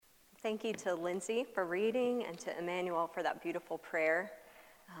Thank you to Lindsay for reading and to Emmanuel for that beautiful prayer.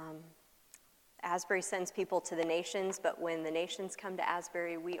 Asbury sends people to the nations, but when the nations come to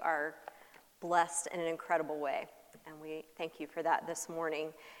Asbury, we are blessed in an incredible way. And we thank you for that this morning.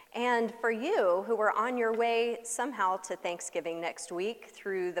 And for you who are on your way somehow to Thanksgiving next week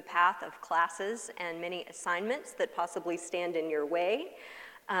through the path of classes and many assignments that possibly stand in your way,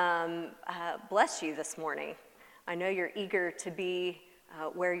 bless you this morning. I know you're eager to be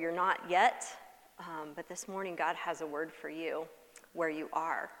where you're not yet, but this morning God has a word for you where you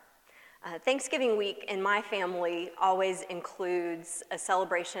are. Thanksgiving week in my family always includes a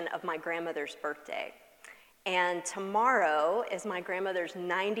celebration of my grandmother's birthday. And tomorrow is my grandmother's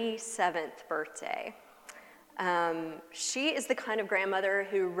 97th birthday. She is the kind of grandmother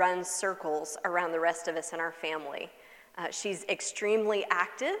who runs circles around the rest of us in our family. She's extremely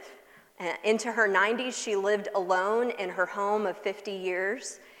active. Into her 90s, she lived alone in her home of 50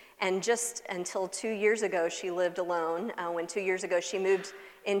 years. And just until 2 years ago, she lived alone. When 2 years ago, she moved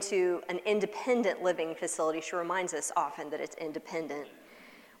into an independent living facility. She reminds us often that it's independent,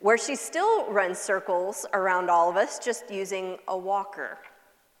 where she still runs circles around all of us, just using a walker.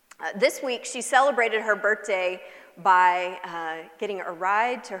 This week, she celebrated her birthday by getting a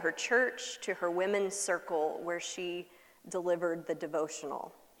ride to her church, to her women's circle, where she delivered the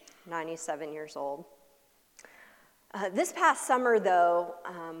devotional, 97 years old. This past summer, though,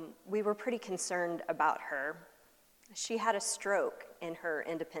 we were pretty concerned about her. She had a stroke in her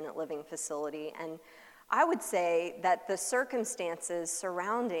independent living facility, and I would say that the circumstances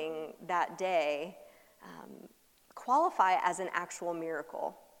surrounding that day qualify as an actual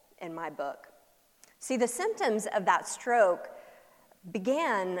miracle in my book. See, the symptoms of that stroke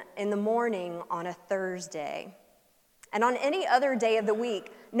began in the morning on a Thursday. And on any other day of the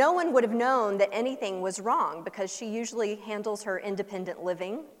week, no one would have known that anything was wrong because she usually handles her independent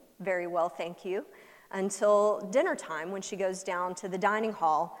living very well, thank you, until dinner time when she goes down to the dining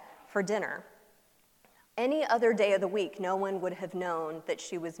hall for dinner. Any other day of the week, no one would have known that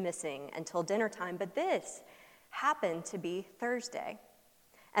she was missing until dinner time, but this happened to be Thursday.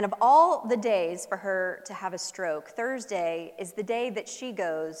 And of all the days for her to have a stroke, Thursday is the day that she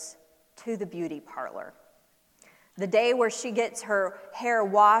goes to the beauty parlor. The day where she gets her hair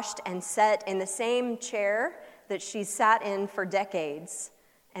washed and set in the same chair that she's sat in for decades.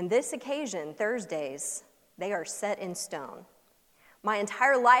 And this occasion, Thursdays, they are set in stone. My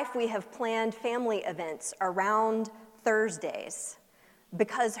entire life, we have planned family events around Thursdays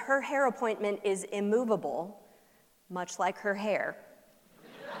because her hair appointment is immovable, much like her hair.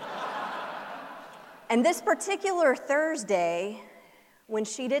 And this particular Thursday, when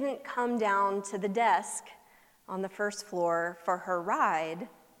she didn't come down to the desk on the first floor for her ride,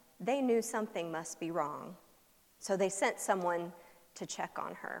 they knew something must be wrong. So they sent someone to check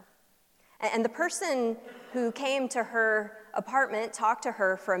on her. And the person who came to her apartment talked to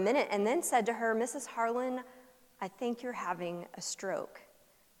her for a minute and then said to her, "Mrs. Harlan, I think you're having a stroke,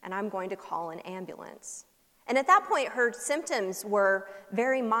 and I'm going to call an ambulance." And at that point, her symptoms were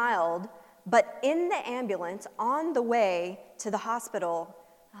very mild, but in the ambulance, on the way to the hospital,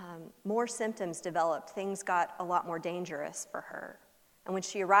 more symptoms developed. Things got a lot more dangerous for her. And when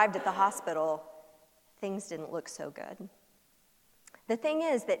she arrived at the hospital, things didn't look so good. The thing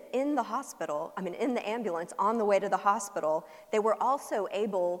is that in the ambulance, on the way to the hospital, they were also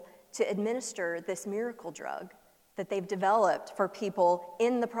able to administer this miracle drug that they've developed for people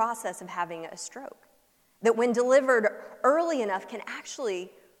in the process of having a stroke, that when delivered early enough can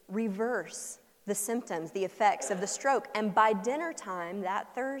actually reverse the symptoms, the effects of the stroke. And by dinner time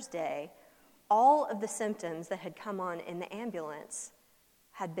that Thursday, all of the symptoms that had come on in the ambulance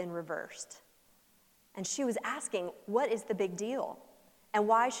had been reversed. And she was asking, what is the big deal? And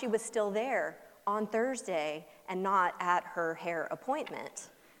why she was still there on Thursday and not at her hair appointment.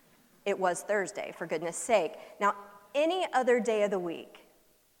 It was Thursday, for goodness sake. Now, any other day of the week,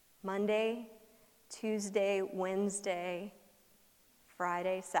 Monday, Tuesday, Wednesday,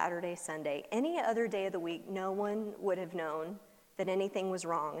 Friday, Saturday, Sunday, any other day of the week, no one would have known that anything was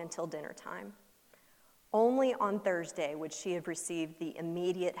wrong until dinner time. Only on Thursday would she have received the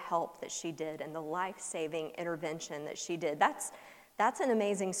immediate help that she did and the life-saving intervention that she did. That's an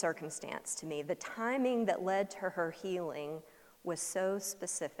amazing circumstance to me. The timing that led to her healing was so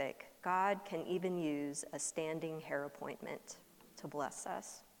specific. God can even use a standing hair appointment to bless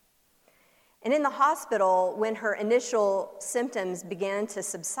us. And in the hospital, when her initial symptoms began to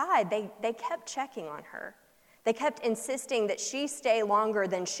subside, they kept checking on her. They kept insisting that she stay longer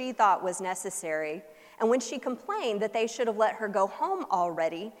than she thought was necessary. And when she complained that they should have let her go home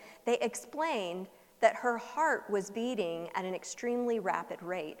already, they explained that her heart was beating at an extremely rapid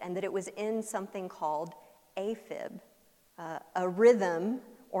rate and that it was in something called AFib, a rhythm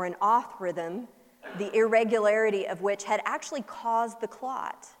or an off rhythm, the irregularity of which had actually caused the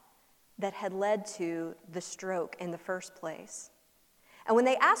clot that had led to the stroke in the first place. And when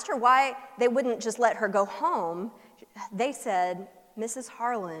they asked her why they wouldn't just let her go home, they said, "Mrs.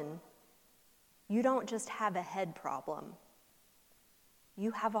 Harlan, you don't just have a head problem.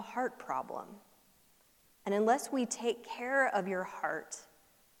 You have a heart problem. And unless we take care of your heart,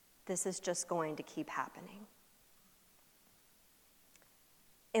 this is just going to keep happening."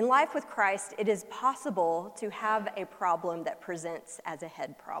 In life with Christ, it is possible to have a problem that presents as a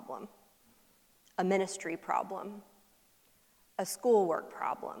head problem, a ministry problem, a schoolwork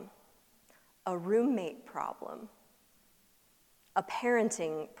problem, a roommate problem, a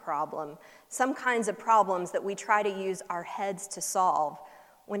parenting problem, some kinds of problems that we try to use our heads to solve,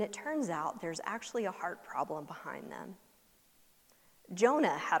 when it turns out there's actually a heart problem behind them.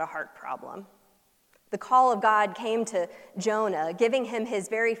 Jonah had a heart problem. The call of God came to Jonah, giving him his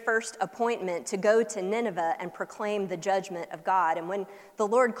very first appointment to go to Nineveh and proclaim the judgment of God. And when the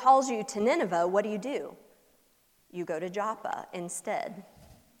Lord calls you to Nineveh, what do? You go to Joppa instead.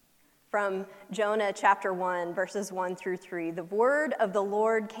 From Jonah chapter 1, verses 1 through 3, the word of the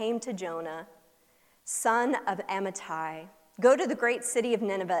Lord came to Jonah, son of Amittai. Go to the great city of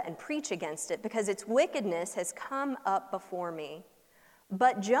Nineveh and preach against it, because its wickedness has come up before me.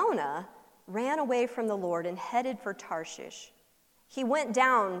 But Jonah ran away from the Lord and headed for Tarshish. He went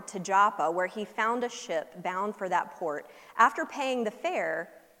down to Joppa, where he found a ship bound for that port. After paying the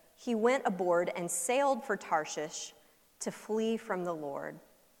fare, he went aboard and sailed for Tarshish to flee from the Lord.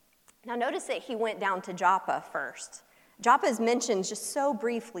 Now notice that he went down to Joppa first. Joppa is mentioned just so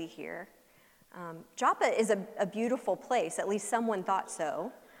briefly here. Joppa is a beautiful place, at least someone thought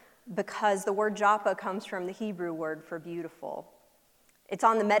so, because the word Joppa comes from the Hebrew word for beautiful. It's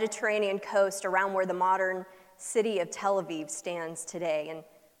on the Mediterranean coast around where the modern city of Tel Aviv stands today. And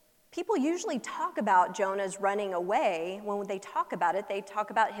people usually talk about Jonah's running away. When they talk about it, they talk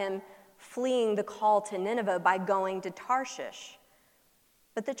about him fleeing the call to Nineveh by going to Tarshish.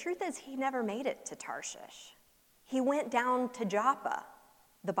 But the truth is, he never made it to Tarshish. He went down to Joppa,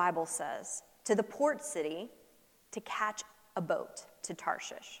 the Bible says, to the port city to catch a boat to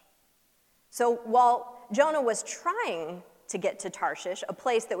Tarshish. So while Jonah was trying to get to Tarshish, a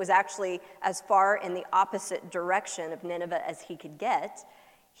place that was actually as far in the opposite direction of Nineveh as he could get,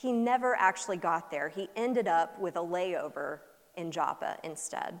 he never actually got there. He ended up with a layover in Joppa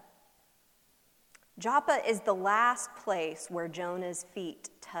instead. Joppa is the last place where Jonah's feet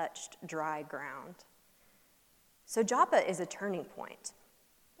touched dry ground. So Joppa is a turning point.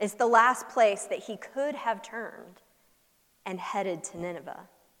 It's the last place that he could have turned and headed to Nineveh,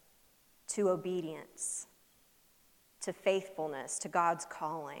 to obedience, to faithfulness, to God's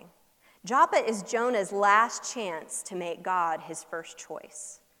calling. Joppa is Jonah's last chance to make God his first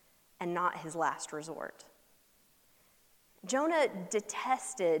choice and not his last resort. Jonah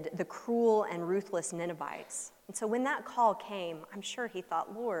detested the cruel and ruthless Ninevites. And so when that call came, I'm sure he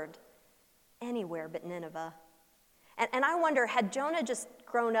thought, Lord, anywhere but Nineveh. And I wonder, had Jonah just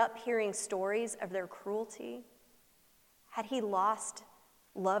grown up hearing stories of their cruelty? Had he lost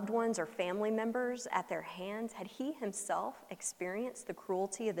loved ones or family members at their hands? Had he himself experienced the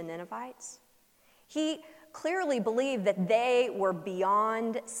cruelty of the Ninevites? He clearly believed that they were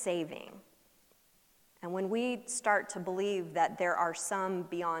beyond saving. And when we start to believe that there are some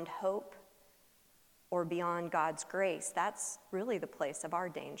beyond hope or beyond God's grace, that's really the place of our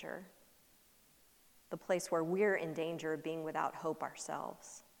danger, the place where we're in danger of being without hope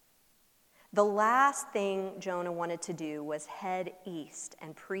ourselves. The last thing Jonah wanted to do was head east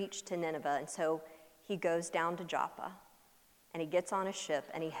and preach to Nineveh, and so he goes down to Joppa, and he gets on a ship,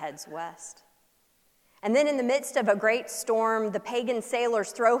 and he heads west. And then in the midst of a great storm, the pagan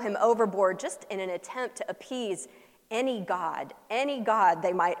sailors throw him overboard just in an attempt to appease any god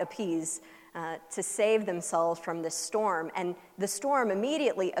they might appease to save themselves from this storm. And the storm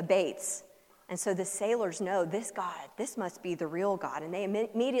immediately abates. And so the sailors know this God, this must be the real God. And they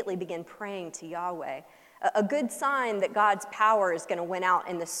immediately begin praying to Yahweh. A good sign that God's power is going to win out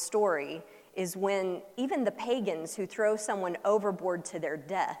in this story is when even the pagans who throw someone overboard to their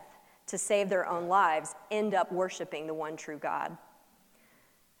death to save their own lives end up worshiping the one true God.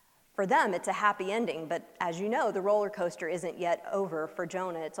 For them, it's a happy ending, but as you know, the roller coaster isn't yet over for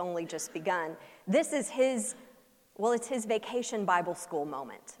Jonah. It's only just begun. This is it's his vacation Bible school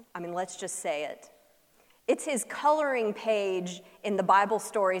moment. I mean, let's just say it. It's his coloring page in the Bible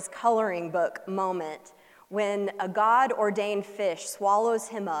stories coloring book moment when a God-ordained fish swallows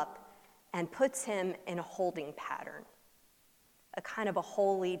him up and puts him in a holding pattern, a kind of a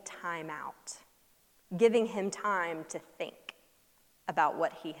holy timeout, giving him time to think about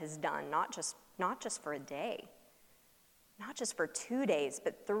what he has done, not just for a day, not just for 2 days,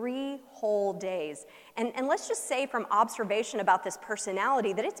 but 3 whole days. And let's just say from observation about this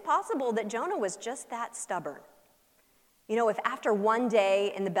personality that it's possible that Jonah was just that stubborn. You know, if after 1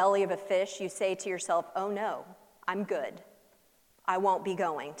 day in the belly of a fish, you say to yourself, oh no, I'm good, I won't be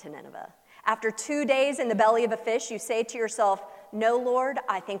going to Nineveh. After 2 days in the belly of a fish, you say to yourself, no, Lord,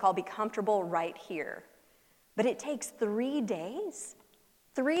 I think I'll be comfortable right here. But it takes 3 days?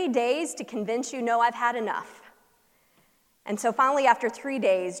 3 days to convince you, no, I've had enough. And so finally, after 3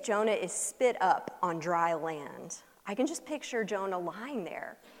 days, Jonah is spit up on dry land. I can just picture Jonah lying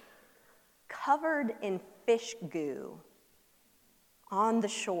there, covered in fish goo, on the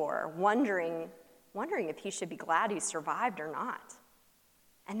shore, wondering if he should be glad he survived or not.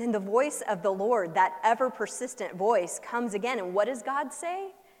 And then the voice of the Lord, that ever-persistent voice, comes again. And what does God say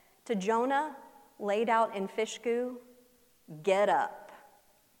to Jonah, laid out in fish goo? Get up.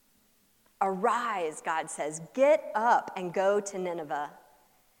 Arise, God says, get up and go to Nineveh.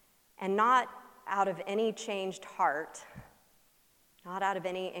 And not out of any changed heart, not out of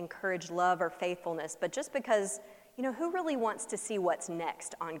any encouraged love or faithfulness, but just because, you know, who really wants to see what's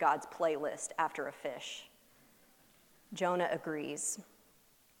next on God's playlist after a fish? Jonah agrees.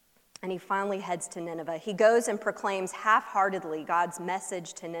 And he finally heads to Nineveh. He goes and proclaims half-heartedly God's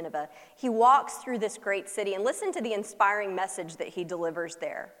message to Nineveh. He walks through this great city, and listen to the inspiring message that he delivers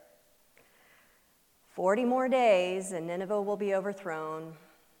there. 40 more days and Nineveh will be overthrown.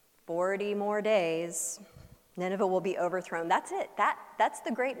 40 more days, Nineveh will be overthrown. That's it. That's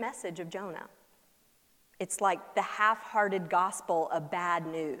the great message of Jonah. It's like the half-hearted gospel of bad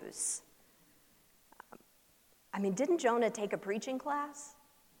news. I mean, didn't Jonah take a preaching class?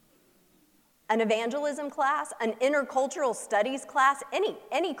 An evangelism class? An intercultural studies class?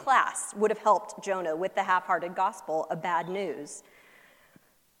 Any class would have helped Jonah with the half-hearted gospel of bad news.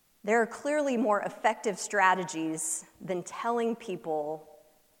 There are clearly more effective strategies than telling people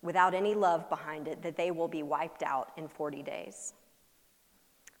without any love behind it that they will be wiped out in 40 days.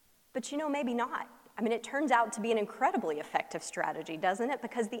 But you know, maybe not. I mean, it turns out to be an incredibly effective strategy, doesn't it?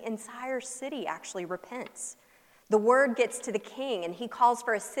 Because the entire city actually repents. The word gets to the king, and he calls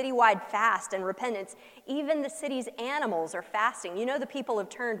for a citywide fast and repentance. Even the city's animals are fasting. You know, the people have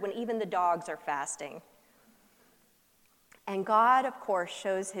turned when even the dogs are fasting. And God, of course,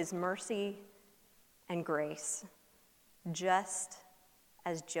 shows his mercy and grace, just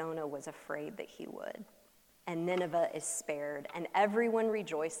as Jonah was afraid that he would. And Nineveh is spared, and everyone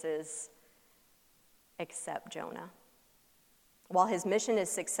rejoices except Jonah. While his mission is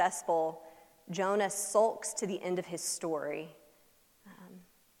successful, Jonah sulks to the end of his story,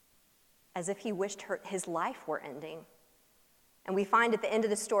 as if he wished his life were ending. And we find at the end of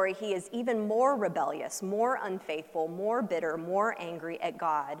the story, he is even more rebellious, more unfaithful, more bitter, more angry at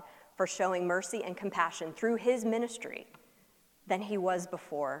God for showing mercy and compassion through his ministry than he was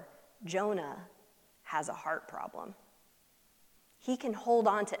before. Jonah has a heart problem. He can hold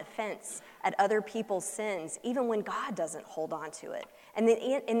on to offense at other people's sins, even when God doesn't hold on to it. And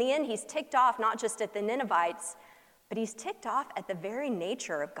in the end, he's ticked off not just at the Ninevites, but he's ticked off at the very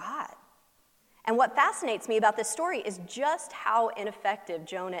nature of God. And what fascinates me about this story is just how ineffective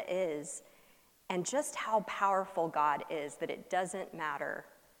Jonah is and just how powerful God is, that it doesn't matter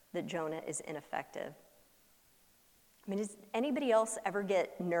that Jonah is ineffective. I mean, does anybody else ever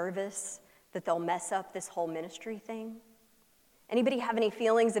get nervous that they'll mess up this whole ministry thing? Anybody have any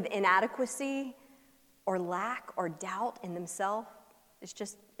feelings of inadequacy or lack or doubt in themselves?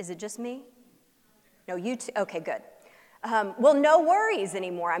 Is it just me? No, you too? Okay, good. Well, no worries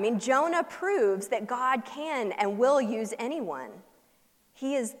anymore. I mean, Jonah proves that God can and will use anyone.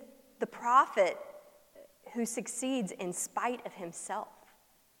 He is the prophet who succeeds in spite of himself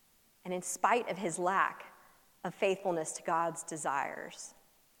and in spite of his lack of faithfulness to God's desires.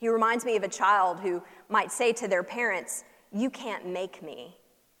 He reminds me of a child who might say to their parents, "You can't make me."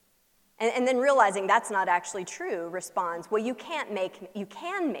 And then realizing that's not actually true, responds, "Well, you can make me,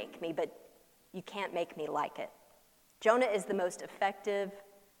 but you can't make me like it." Jonah is the most effective,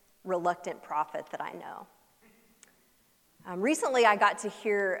 reluctant prophet that I know. Recently, I got to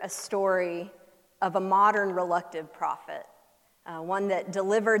hear a story of a modern reluctant prophet, one that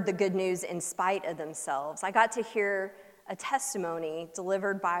delivered the good news in spite of themselves. I got to hear a testimony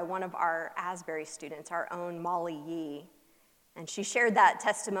delivered by one of our Asbury students, our own Molly Yee. And she shared that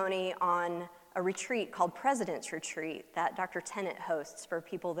testimony on a retreat called President's Retreat that Dr. Tennant hosts for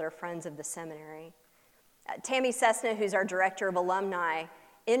people that are friends of the seminary. Tammy Cessna, who's our director of alumni,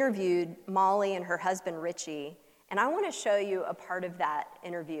 interviewed Molly and her husband Richie, and I want to show you a part of that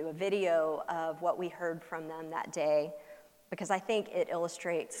interview, a video of what we heard from them that day, because I think it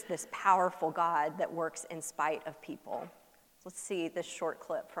illustrates this powerful God that works in spite of people. Let's see this short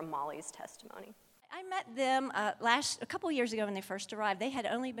clip from Molly's testimony. I met them a couple years ago when they first arrived. They had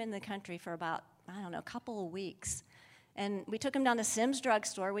only been in the country for about, a couple of weeks. And we took them down to Sim's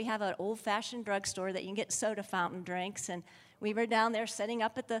drugstore. We have an old-fashioned drugstore that you can get soda fountain drinks. And we were down there setting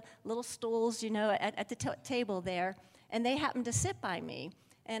up at the little stools, at the table there. And they happened to sit by me.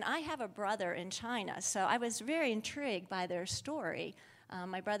 And I have a brother in China, so I was very intrigued by their story.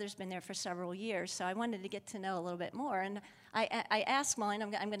 My brother's been there for several years, so I wanted to get to know a little bit more. And I asked Molly,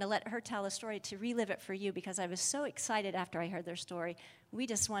 and I'm going to let her tell the story to relive it for you, because I was so excited after I heard their story. We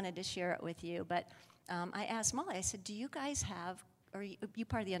just wanted to share it with you. But I asked Molly, I said, do you guys have, or are you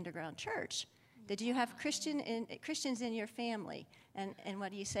part of the underground church? Did you have Christians in your family? And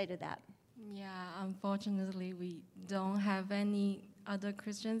what do you say to that? Yeah, unfortunately, we don't have any other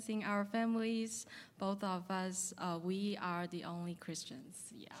Christians in our families. Both of us, we are the only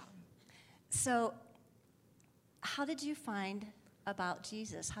Christians, yeah. So, how did you find about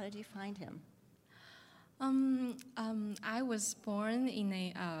Jesus? How did you find him? I was born in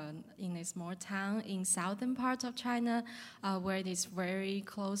a small town in southern part of China, where it is very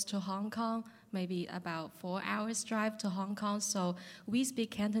close to Hong Kong, maybe about 4 hours drive to Hong Kong. So we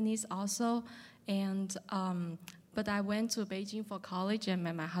speak Cantonese also, and but I went to Beijing for college and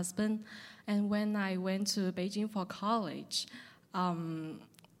met my husband. And when I went to Beijing for college,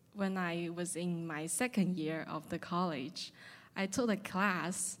 when I was in my second year of the college, I took a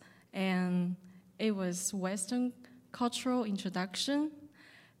class, and it was Western Cultural Introduction.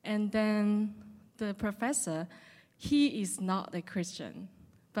 And then the professor, he is not a Christian,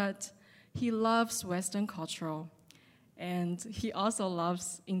 but he loves Western culture. And he also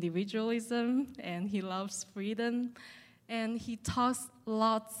loves individualism, and he loves freedom. And he talks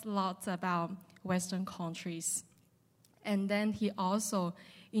lots about Western countries. And then he also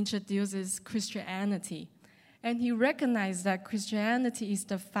introduces Christianity. And he recognized that Christianity is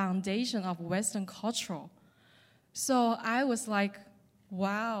the foundation of Western culture. So I was like,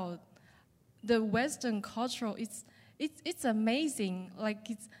 wow, the Western culture, it's amazing. Like,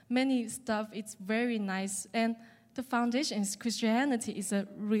 it's many stuff, it's very nice. And the foundation is Christianity is a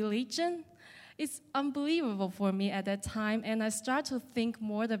religion. It's unbelievable for me at that time. And I start to think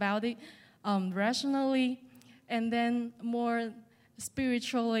more about it rationally, and then more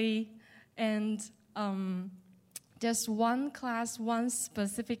spiritually. And just one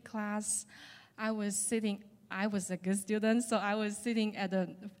specific class, I was a good student, so I was sitting at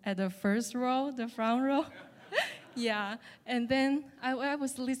the first row, the front row. Yeah, and then I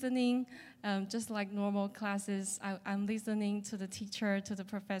was listening, just like normal classes. I'm listening to the teacher, to the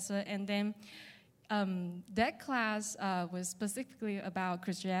professor, and then that class was specifically about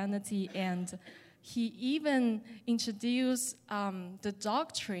Christianity, and he even introduced the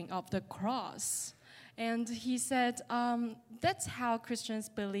doctrine of the cross. And he said, that's how Christians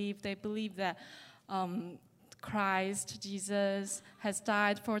believe. They believe that Christ, Jesus, has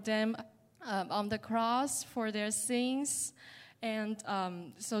died for them on the cross for their sins, and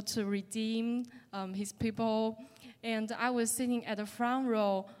so to redeem his people. And I was sitting at the front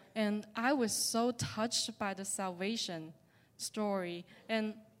row, and I was so touched by the salvation story.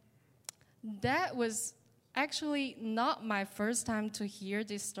 And that was actually not my first time to hear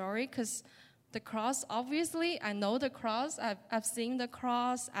this story, because the cross, obviously, I know the cross. I've seen the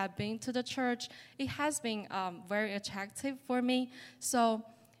cross. I've been to the church. It has been very attractive for me. So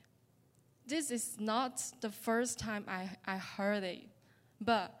this is not the first time I heard it.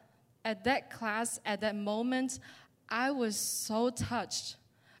 But at that class, at that moment, I was so touched.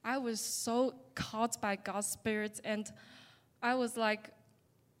 I was so caught by God's Spirit. And I was like,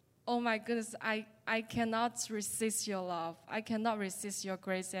 oh my goodness, I cannot resist your love. I cannot resist your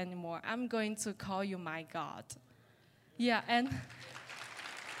grace anymore. I'm going to call you my God. Yeah, and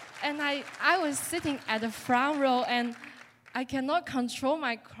I was sitting at the front row, and I cannot control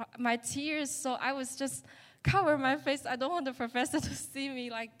my tears, so I was just cover my face. I don't want the professor to see me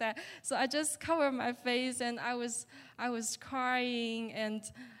like that. So I just covered my face, and I was crying, and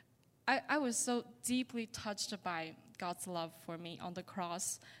I was so deeply touched by God's love for me on the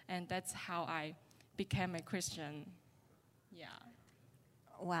cross, and that's how I became a Christian. Yeah.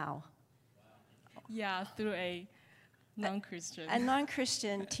 Wow. Yeah, through a non-Christian. A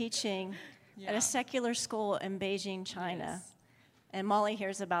non-Christian teaching at a secular school in Beijing, China. Yes. And Molly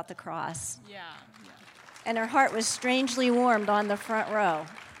hears about the cross. Yeah. And her heart was strangely warmed on the front row.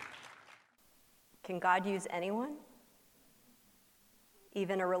 Can God use anyone?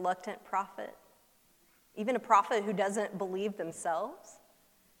 even a reluctant prophet, even a prophet who doesn't believe themselves.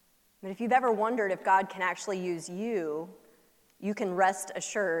 But if you've ever wondered if God can actually use you, you can rest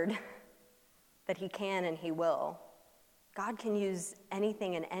assured that he can and he will. God can use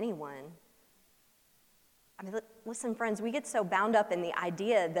anything and anyone. I mean, listen, friends, we get so bound up in the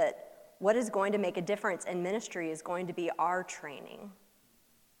idea that what is going to make a difference in ministry is going to be our training,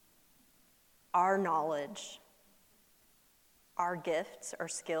 our knowledge, our gifts or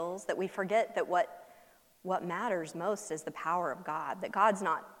skills, that we forget that what matters most is the power of God, that God's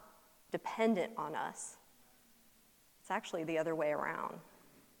not dependent on us. It's actually the other way around.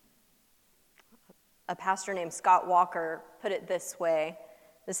 A pastor named Scott Walker put it this way.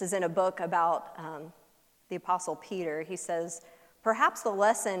 This is in a book about the Apostle Peter. He says, "Perhaps the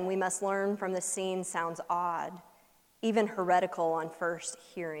lesson we must learn from the scene sounds odd, even heretical on first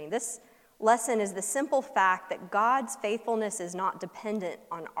hearing. This lesson is the simple fact that God's faithfulness is not dependent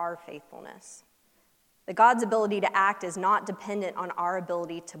on our faithfulness. That God's ability to act is not dependent on our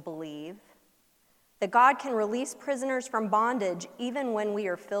ability to believe. That God can release prisoners from bondage even when we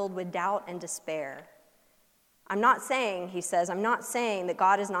are filled with doubt and despair. I'm not saying," he says, "I'm not saying that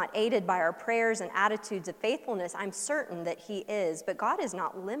God is not aided by our prayers and attitudes of faithfulness. I'm certain that he is, but God is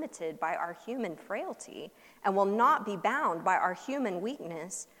not limited by our human frailty and will not be bound by our human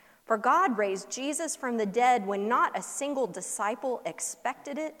weakness. For God raised Jesus from the dead when not a single disciple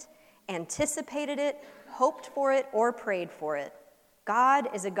expected it, anticipated it, hoped for it, or prayed for it.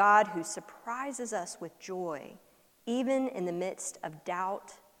 God is a God who surprises us with joy, even in the midst of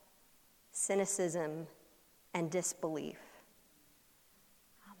doubt, cynicism, and disbelief."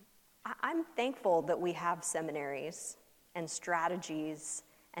 I'm thankful that we have seminaries and strategies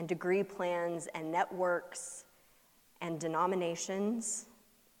and degree plans and networks and denominations.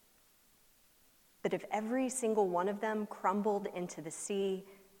 But if every single one of them crumbled into the sea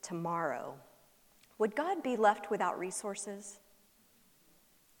tomorrow, would God be left without resources?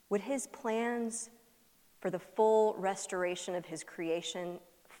 Would his plans for the full restoration of his creation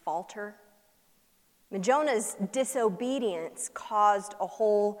falter? Jonah's disobedience caused a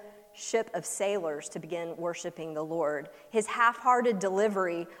whole ship of sailors to begin worshiping the Lord. His half-hearted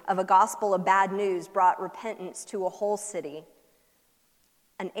delivery of a gospel of bad news brought repentance to a whole city.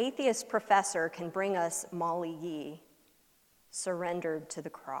 An atheist professor can bring us Molly Yee, surrendered to the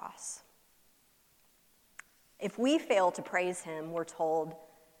cross. If we fail to praise him, we're told,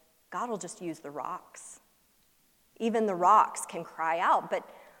 God will just use the rocks. Even the rocks can cry out,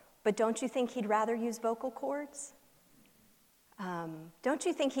 but don't you think he'd rather use vocal cords? Don't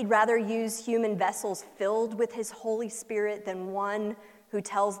you think he'd rather use human vessels filled with his Holy Spirit than one who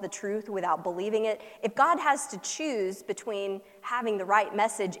tells the truth without believing it? If God has to choose between having the right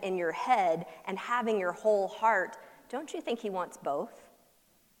message in your head and having your whole heart, don't you think he wants both?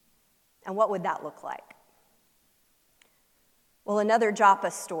 And what would that look like? Well, another Joppa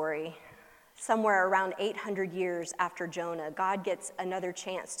story. Somewhere around 800 years after Jonah, God gets another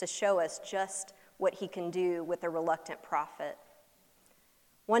chance to show us just what he can do with a reluctant prophet.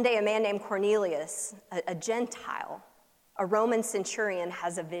 One day, a man named Cornelius, a Gentile, a Roman centurion,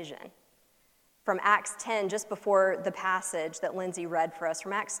 has a vision. From Acts 10, just before the passage that Lindsay read for us,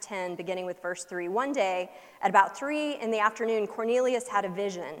 from Acts 10, beginning with verse 3, one day, at about 3 in the afternoon, Cornelius had a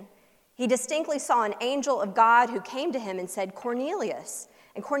vision. He distinctly saw an angel of God who came to him and said, "Cornelius."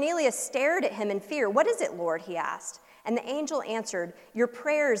 And Cornelius stared at him in fear. "What is it, Lord?" he asked. And the angel answered, "Your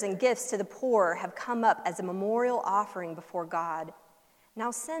prayers and gifts to the poor have come up as a memorial offering before God.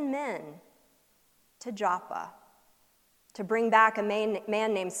 Now send men to Joppa to bring back a man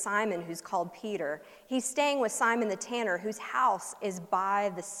named Simon who's called Peter. He's staying with Simon the tanner, whose house is by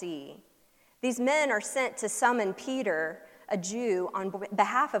the sea. These men are sent to summon Peter, a Jew, on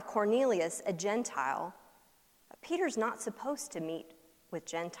behalf of Cornelius, a Gentile. Peter's not supposed to meet with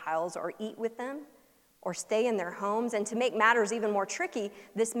Gentiles or eat with them or stay in their homes. And to make matters even more tricky,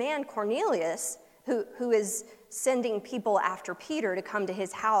 this man Cornelius, who is sending people after Peter to come to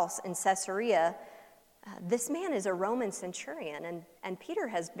his house in Caesarea, this man is a Roman centurion, and Peter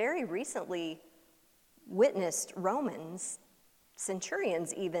has very recently witnessed Romans,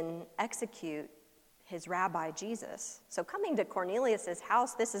 centurions even, execute his rabbi Jesus. So coming to Cornelius'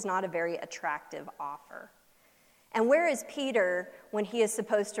 house, this is not a very attractive offer. And where is Peter when he is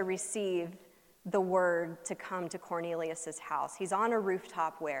supposed to receive the word to come to Cornelius' house? He's on a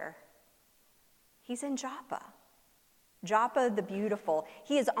rooftop where? He's in Joppa. Joppa the beautiful.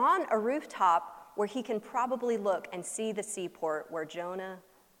 He is on a rooftop where he can probably look and see the seaport where Jonah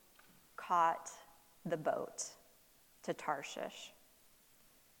caught the boat to Tarshish.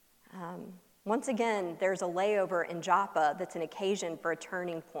 Once again, there's a layover in Joppa that's an occasion for a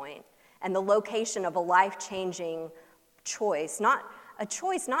turning point and the location of a life-changing choice. Not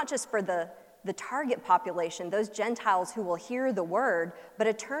just for the target population, those Gentiles who will hear the word, but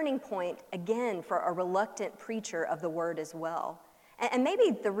a turning point, again, for a reluctant preacher of the word as well. And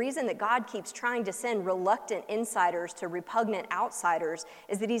maybe the reason that God keeps trying to send reluctant insiders to repugnant outsiders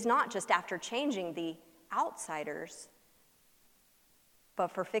is that he's not just after changing the outsiders, but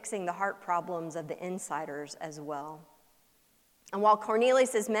for fixing the heart problems of the insiders as well. And while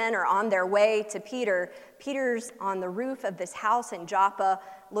Cornelius' men are on their way to Peter, Peter's on the roof of this house in Joppa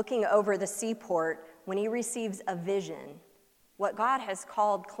looking over the seaport when he receives a vision. What God has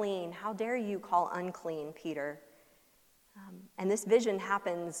called clean, how dare you call unclean, Peter? And this vision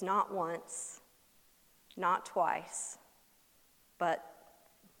happens not once, not twice, but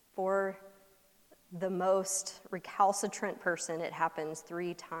for the most recalcitrant person, it happens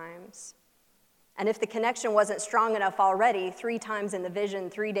 3 times. And if the connection wasn't strong enough already, 3 times in the vision,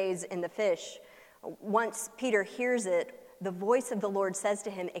 3 days in the fish, once Peter hears it, the voice of the Lord says to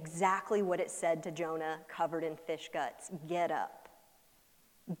him exactly what it said to Jonah, covered in fish guts. Get up.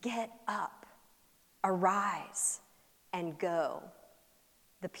 Get up. Arise and go.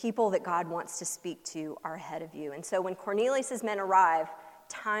 The people that God wants to speak to are ahead of you. And so when Cornelius' men arrive,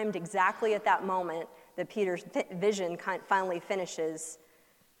 timed exactly at that moment that Peter's vision finally finishes,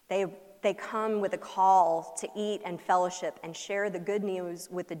 they come with a call to eat and fellowship and share the good news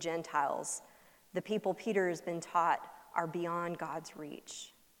with the Gentiles. The people Peter has been taught are beyond God's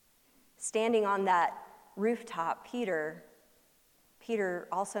reach. Standing on that rooftop, Peter,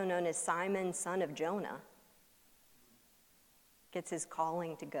 also known as Simon, son of Jonah, gets his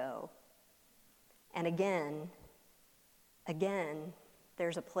calling to go. And again,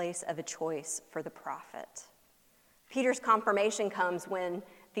 there's a place of a choice for the prophet. Peter's confirmation comes when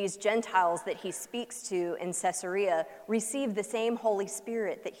these Gentiles that he speaks to in Caesarea receive the same Holy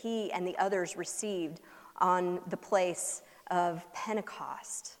Spirit that he and the others received on the place of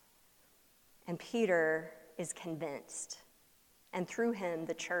Pentecost. And Peter is convinced. And through him,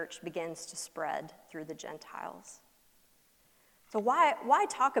 the church begins to spread through the Gentiles. So why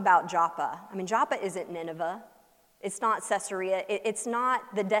talk about Joppa? I mean, Joppa isn't Nineveh. It's not Caesarea. It's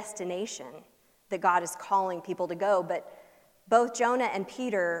not the destination that God is calling people to go, but both Jonah and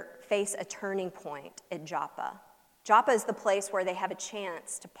Peter face a turning point at Joppa. Joppa is the place where they have a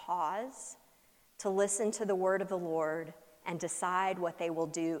chance to pause, to listen to the word of the Lord, and decide what they will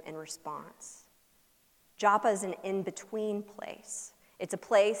do in response. Joppa is an in-between place. It's a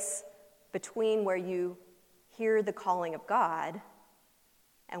place between where you hear the calling of God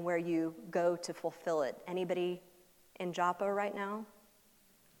and where you go to fulfill it. Anybody in Joppa right now?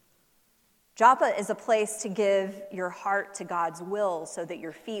 Joppa is a place to give your heart to God's will so that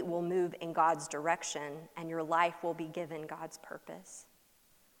your feet will move in God's direction and your life will be given God's purpose.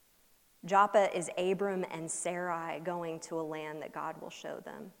 Joppa is Abram and Sarai going to a land that God will show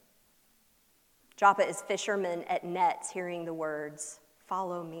them. Joppa is fishermen at nets hearing the words,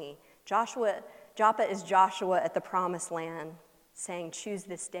 "Follow me." Joppa is Joshua at the promised land saying, "Choose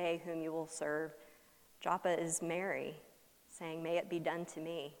this day whom you will serve." Joppa is Mary saying, "May it be done to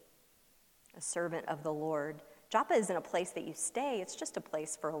me, a servant of the Lord." Joppa isn't a place that you stay, it's just a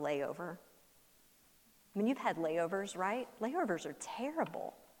place for a layover. I mean, you've had layovers, right? Layovers are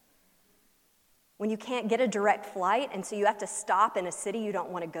terrible. When you can't get a direct flight and so you have to stop in a city you don't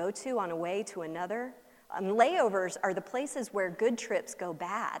want to go to on a way to another. Layovers are the places where good trips go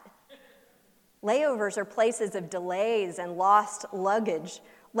bad. Layovers are places of delays and lost luggage.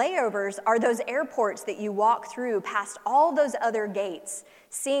 Layovers are those airports that you walk through past all those other gates,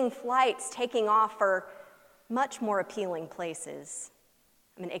 seeing flights taking off for much more appealing places.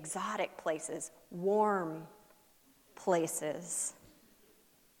 I mean, exotic places, warm places,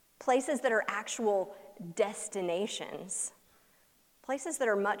 places that are actual destinations, places that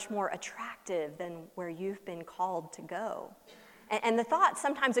are much more attractive than where you've been called to go. And the thought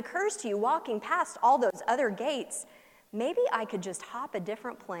sometimes occurs to you walking past all those other gates, maybe I could just hop a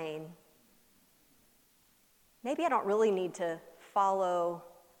different plane. Maybe I don't really need to follow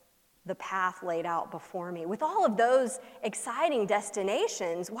the path laid out before me. With all of those exciting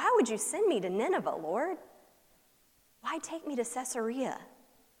destinations, why would you send me to Nineveh, Lord? Why take me to Caesarea,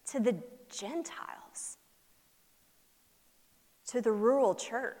 to the Gentiles, to the rural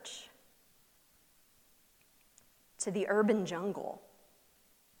church, to the urban jungle,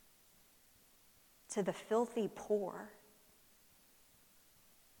 to the filthy poor,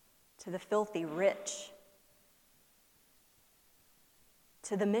 to the filthy rich,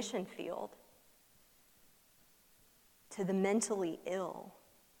 to the mission field, to the mentally ill,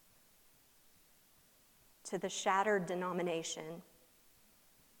 to the shattered denomination,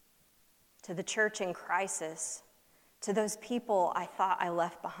 to the church in crisis, to those people I thought I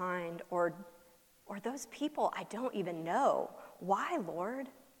left behind, or those people I don't even know. Why, Lord?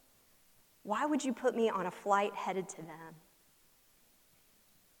 Why would you put me on a flight headed to them?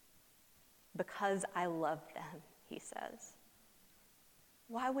 Because I love them, he says.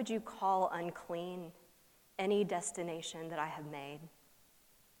 Why would you call unclean any destination that I have made,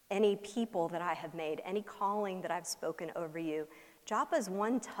 any people that I have made, any calling that I've spoken over you? Joppa's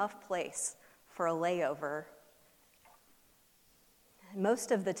one tough place for a layover.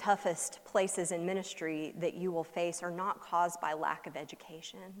 Most of the toughest places in ministry that you will face are not caused by lack of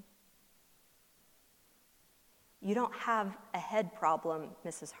education. You don't have a head problem,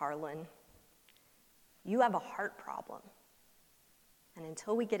 Mrs. Harlan. You have a heart problem. And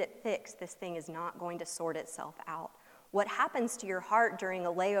until we get it fixed, this thing is not going to sort itself out. What happens to your heart during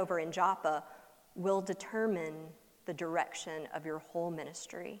a layover in Joppa will determine the direction of your whole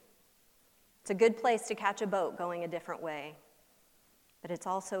ministry. It's a good place to catch a boat going a different way, but it's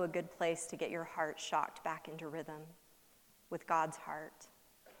also a good place to get your heart shocked back into rhythm with God's heart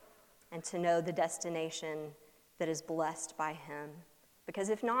and to know the destination that is blessed by him. Because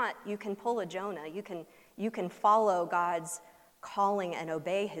if not, you can pull a Jonah. You can follow God's calling and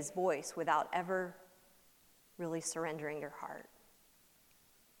obey his voice without ever really surrendering your heart.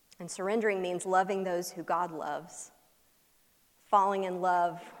 And surrendering means loving those who God loves, falling in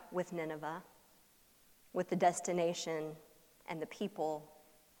love with Nineveh, with the destination and the people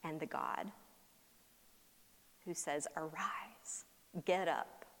and the God who says, arise, get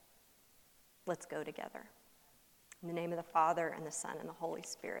up, let's go together. In the name of the Father, and the Son, and the Holy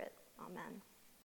Spirit, amen.